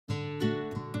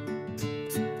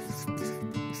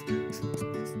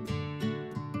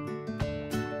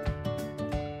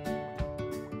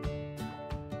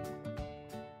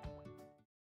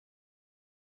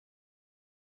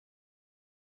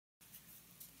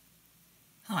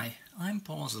Hi, I'm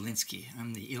Paul Zelinsky.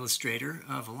 I'm the illustrator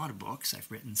of a lot of books. I've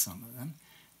written some of them.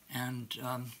 And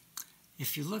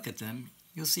if you look at them,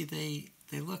 you'll see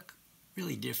they look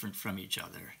really different from each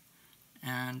other.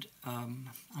 And I'm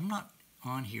not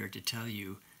on here to tell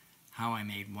you how I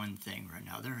made one thing or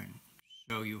another and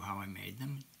show you how I made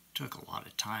them. It took a lot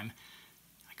of time.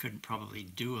 I couldn't probably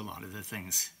do a lot of the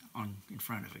things in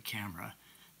front of a camera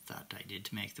that I did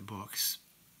to make the books.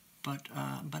 But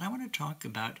I want to talk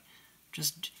about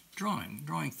just drawing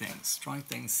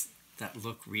things that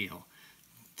look real.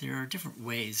 There are different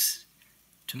ways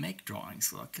to make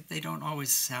drawings look. They don't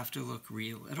always have to look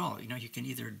real at all. You can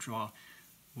either draw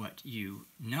what you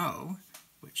know,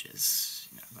 which is,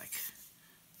 like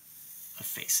a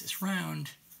face is round,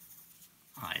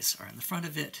 eyes are in the front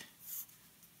of it,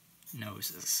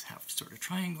 noses have sort of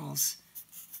triangles.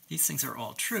 These things are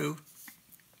all true.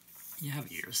 You have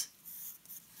ears.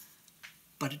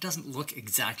 But it doesn't look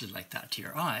exactly like that to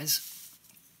your eyes.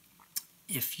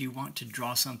 If you want to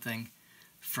draw something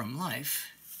from life,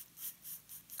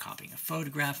 copying a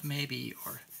photograph maybe,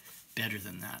 or better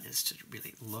than that is to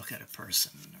really look at a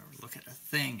person or look at a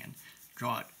thing and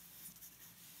draw it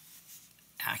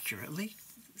accurately,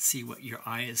 see what your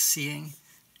eye is seeing,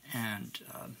 and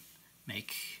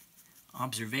make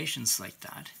observations like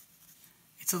that.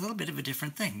 It's a little bit of a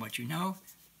different thing. What you know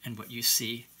and what you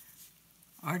see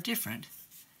are different.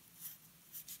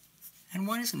 And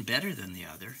one isn't better than the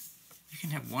other. You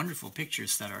can have wonderful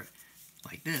pictures that are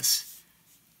like this,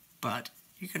 but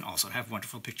you can also have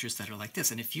wonderful pictures that are like this.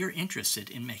 And if you're interested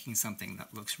in making something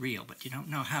that looks real, but you don't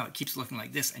know how, it keeps looking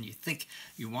like this, and you think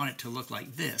you want it to look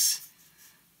like this,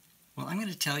 well, I'm going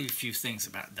to tell you a few things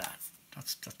about that.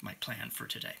 That's my plan for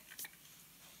today.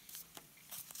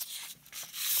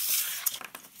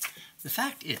 The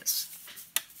fact is,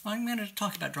 well, I'm going to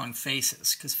talk about drawing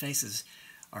faces, because faces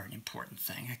are an important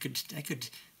thing. I could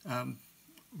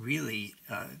really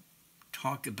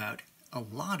talk about a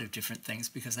lot of different things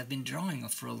because I've been drawing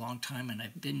for a long time, and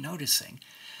I've been noticing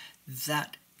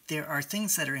that there are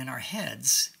things that are in our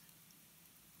heads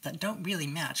that don't really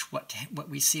match what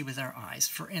we see with our eyes.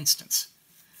 For instance,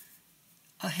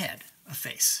 a head, a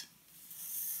face.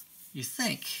 You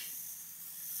think,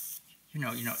 you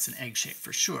know it's an egg shape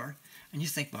for sure, and you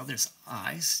think, well, there's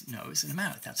eyes, nose, and a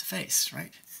mouth. That's a face,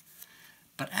 right?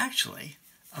 But actually,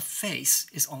 a face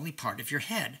is only part of your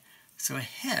head. So a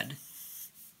head,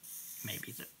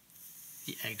 maybe the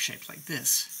egg shaped like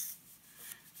this,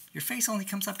 your face only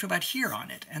comes up to about here on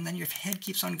it, and then your head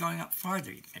keeps on going up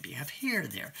farther. Maybe you have hair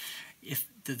there. If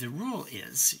the rule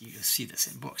is, you see this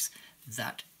in books,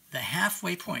 that the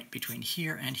halfway point between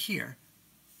here and here,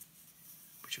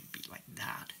 which would be like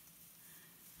that,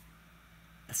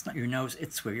 that's not your nose,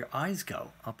 it's where your eyes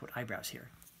go. I'll put eyebrows here.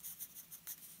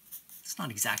 It's not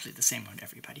exactly the same on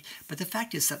everybody, but the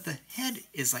fact is that the head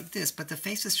is like this, but the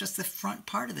face is just the front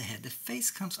part of the head. The face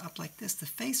comes up like this. The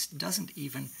face doesn't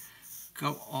even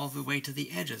go all the way to the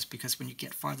edges, because when you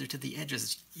get farther to the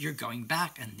edges, you're going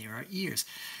back, and there are ears.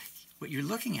 What you're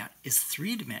looking at is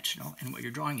three-dimensional, and what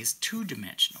you're drawing is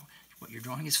two-dimensional. What you're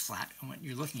drawing is flat, and what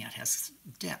you're looking at has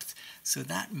depth. So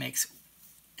that makes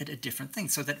it a different thing,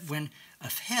 so that when a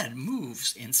head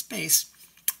moves in space,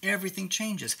 everything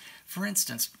changes. For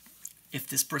instance, if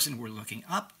this person were looking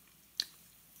up,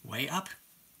 way up,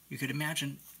 you could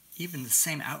imagine even the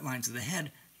same outlines of the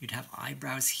head. You'd have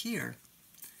eyebrows here.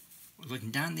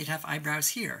 Looking down, they'd have eyebrows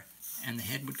here, and the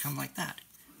head would come like that,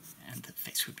 and the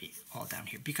face would be all down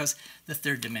here, because the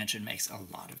third dimension makes a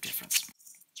lot of difference.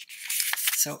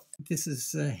 So this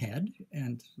is a head,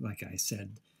 and like I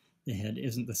said, the head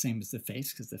isn't the same as the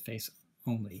face, because the face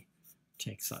only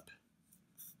takes up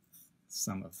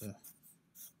some of the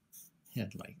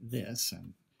head like this,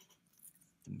 and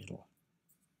the middle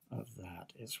of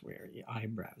that is where the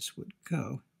eyebrows would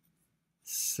go.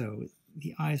 So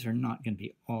the eyes are not going to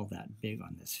be all that big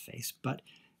on this face, but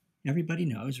everybody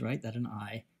knows, right, that an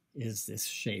eye is this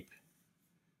shape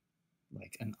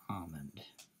like an almond.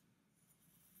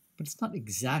 But it's not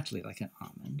exactly like an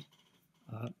almond.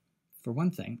 For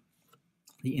one thing,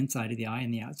 the inside of the eye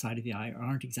and the outside of the eye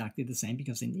aren't exactly the same,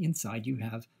 because in the inside you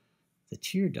have the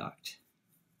tear duct.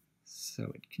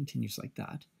 So it continues like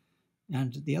that.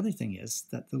 And the other thing is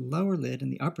that the lower lid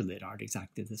and the upper lid aren't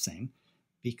exactly the same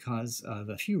because of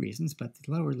a few reasons, but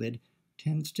the lower lid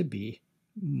tends to be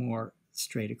more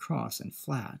straight across and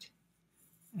flat,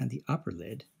 and the upper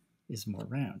lid is more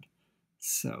round.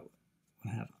 So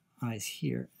we'll have eyes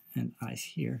here and eyes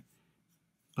here,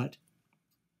 but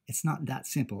it's not that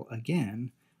simple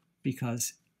again,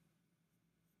 because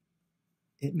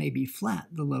it may be flat,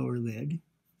 the lower lid,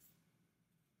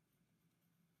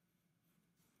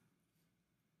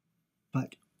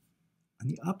 but on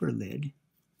the upper lid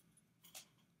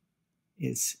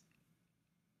is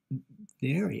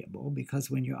variable because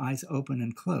when your eyes open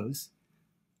and close,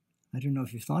 I don't know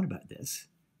if you've thought about this,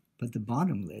 but the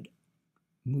bottom lid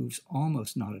moves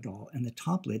almost not at all, and the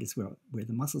top lid is where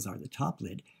the muscles are. The top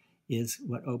lid is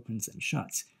what opens and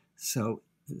shuts. So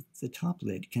the top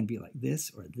lid can be like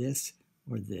this, or this,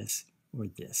 or this, or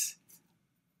this,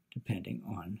 depending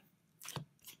on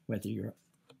whether you're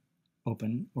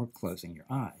open or closing your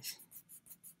eyes.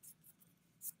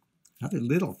 Another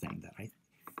little thing that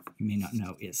you may not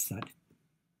know is that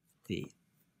the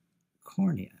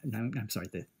cornea,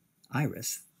 the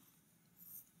iris,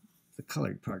 the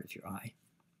colored part of your eye,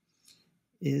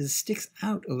 sticks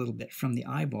out a little bit from the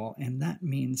eyeball, and that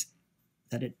means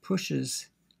that it pushes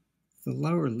the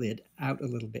lower lid out a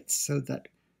little bit so that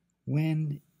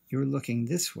when you're looking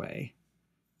this way,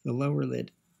 the lower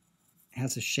lid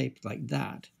has a shape like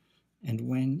that, and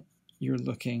when you're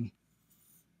looking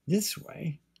this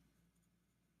way,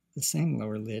 the same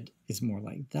lower lid is more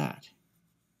like that.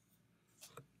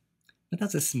 But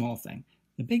that's a small thing.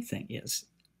 The big thing is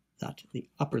that the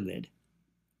upper lid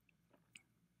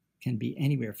can be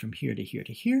anywhere from here to here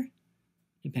to here,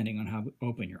 depending on how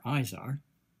open your eyes are.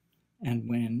 And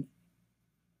when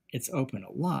it's open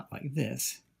a lot like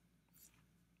this,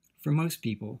 for most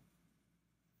people,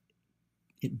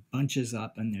 it bunches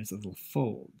up and there's a little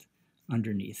fold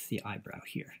underneath the eyebrow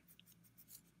here.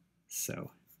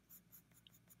 So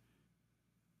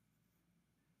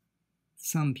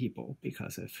some people,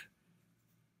 because of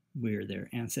where their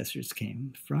ancestors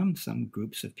came from, some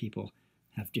groups of people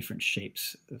have different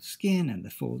shapes of skin and the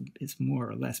fold is more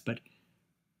or less, but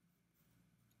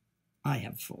I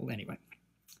have fold anyway.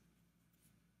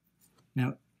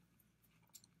 Now,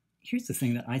 here's the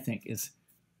thing that I think is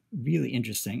really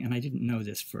interesting, and I didn't know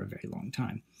this for a very long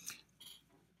time.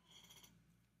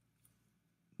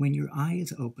 When your eye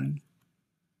is open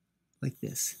like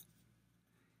this,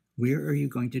 where are you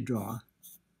going to draw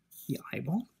the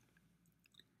eyeball?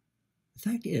 The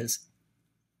fact is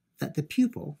that the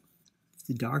pupil,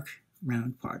 the dark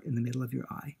round part in the middle of your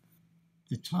eye,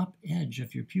 the top edge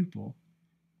of your pupil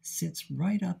sits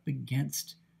right up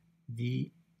against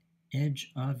the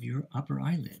edge of your upper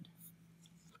eyelid.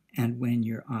 And when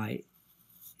your eye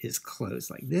is closed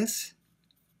like this,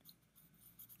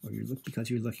 or because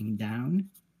you're looking down,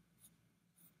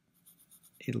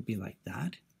 it'll be like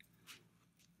that.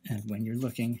 And when you're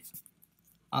looking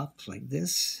up like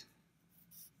this,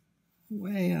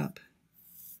 way up,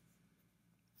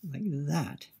 like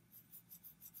that,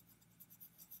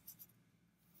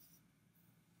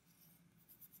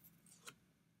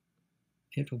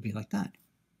 it will be like that.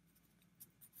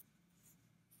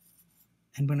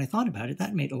 And when I thought about it,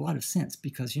 that made a lot of sense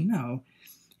because,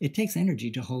 it takes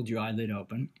energy to hold your eyelid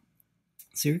open.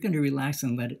 So you're going to relax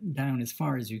and let it down as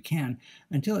far as you can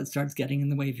until it starts getting in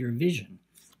the way of your vision.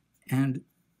 And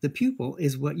the pupil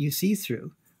is what you see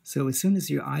through. So as soon as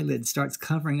your eyelid starts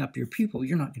covering up your pupil,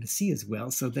 you're not going to see as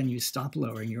well. So then you stop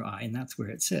lowering your eye, and that's where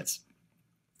it sits.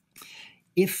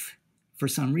 If, for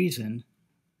some reason,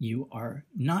 you are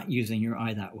not using your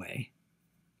eye that way,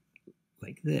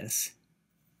 like this,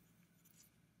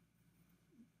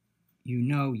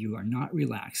 you are not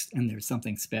relaxed, and there's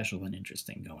something special and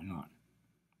interesting going on.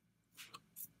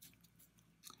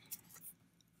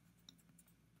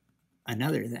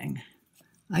 Another thing,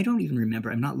 I don't even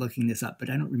remember, I'm not looking this up, but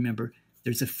I don't remember,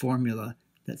 there's a formula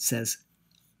that says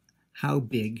how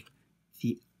big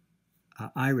the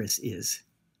iris is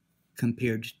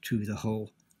compared to the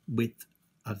whole width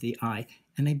of the eye.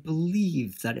 And I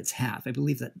believe that it's half. I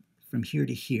believe that from here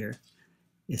to here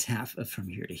is half of from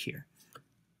here to here.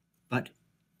 But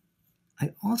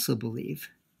I also believe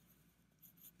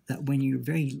that when you're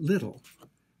very little,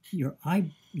 your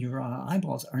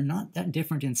eyeballs are not that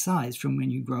different in size from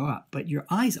when you grow up, but your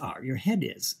eyes are. Your head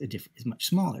is much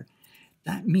smaller.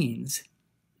 That means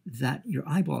that your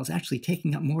eyeball is actually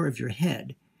taking up more of your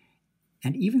head.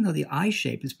 And even though the eye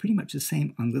shape is pretty much the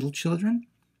same on little children,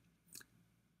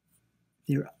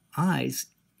 their eyes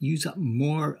use up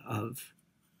more of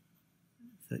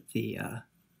the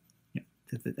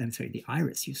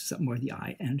iris uses up more of the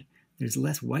eye, and there's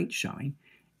less white showing,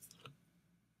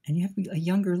 and you have a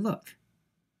younger look,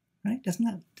 right? Doesn't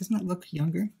that look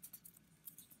younger?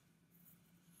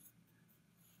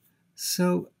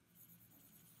 So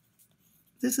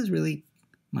this is really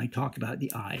my talk about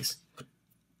the eyes.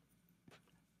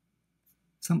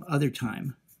 Some other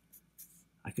time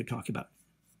I could talk about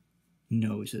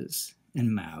noses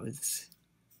and mouths,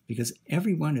 because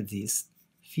every one of these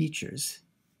features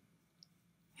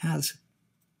has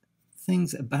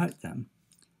things about them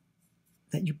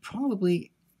that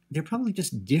they're probably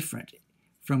just different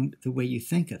from the way you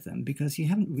think of them because you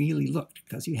haven't really looked,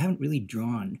 because you haven't really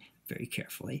drawn very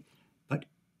carefully. But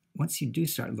once you do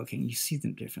start looking, you see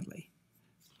them differently.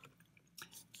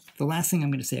 The last thing I'm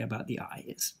going to say about the eye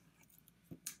is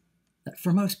that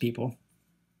for most people,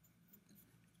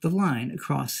 the line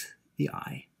across the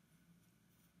eye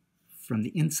from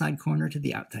the inside corner to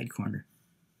the outside corner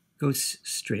goes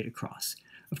straight across.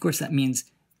 Of course, that means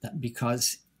that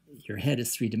because your head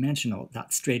is three-dimensional,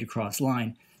 that straight across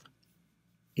line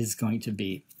is going to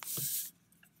be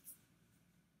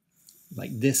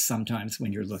like this sometimes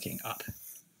when you're looking up.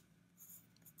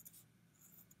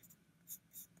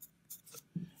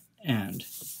 And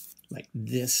like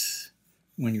this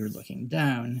when you're looking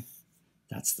down.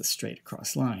 That's the straight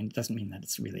across line. It doesn't mean that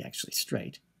it's really actually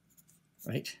straight,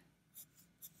 right?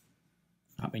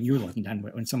 Not when you're looking down,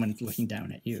 when someone's looking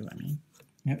down at you, I mean.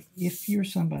 Now, if you're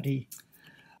somebody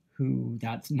who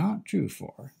that's not true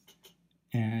for,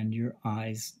 and your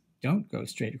eyes don't go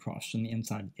straight across from the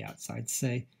inside to the outside,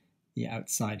 say the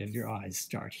outside of your eyes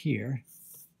start here,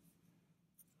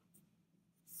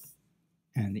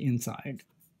 and the inside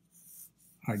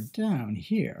are down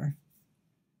here,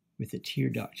 with the tear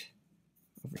duct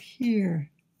over here,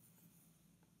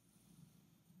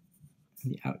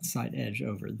 and the outside edge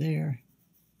over there,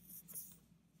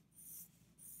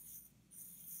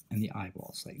 and the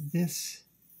eyeballs like this.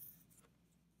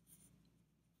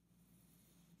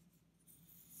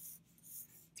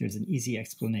 There's an easy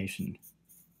explanation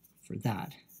for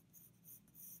that.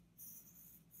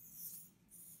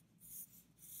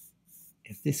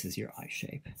 If this is your eye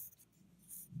shape,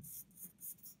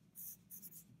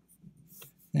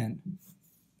 then,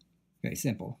 very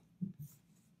simple,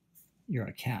 you're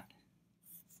a cat,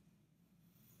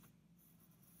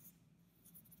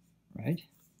 right?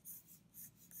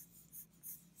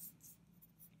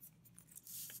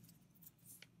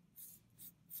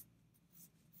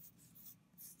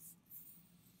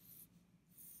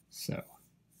 So,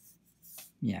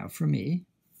 meow for me.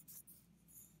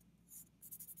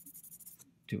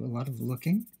 Do a lot of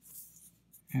looking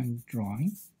and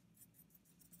drawing,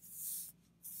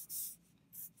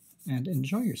 and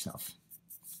enjoy yourself.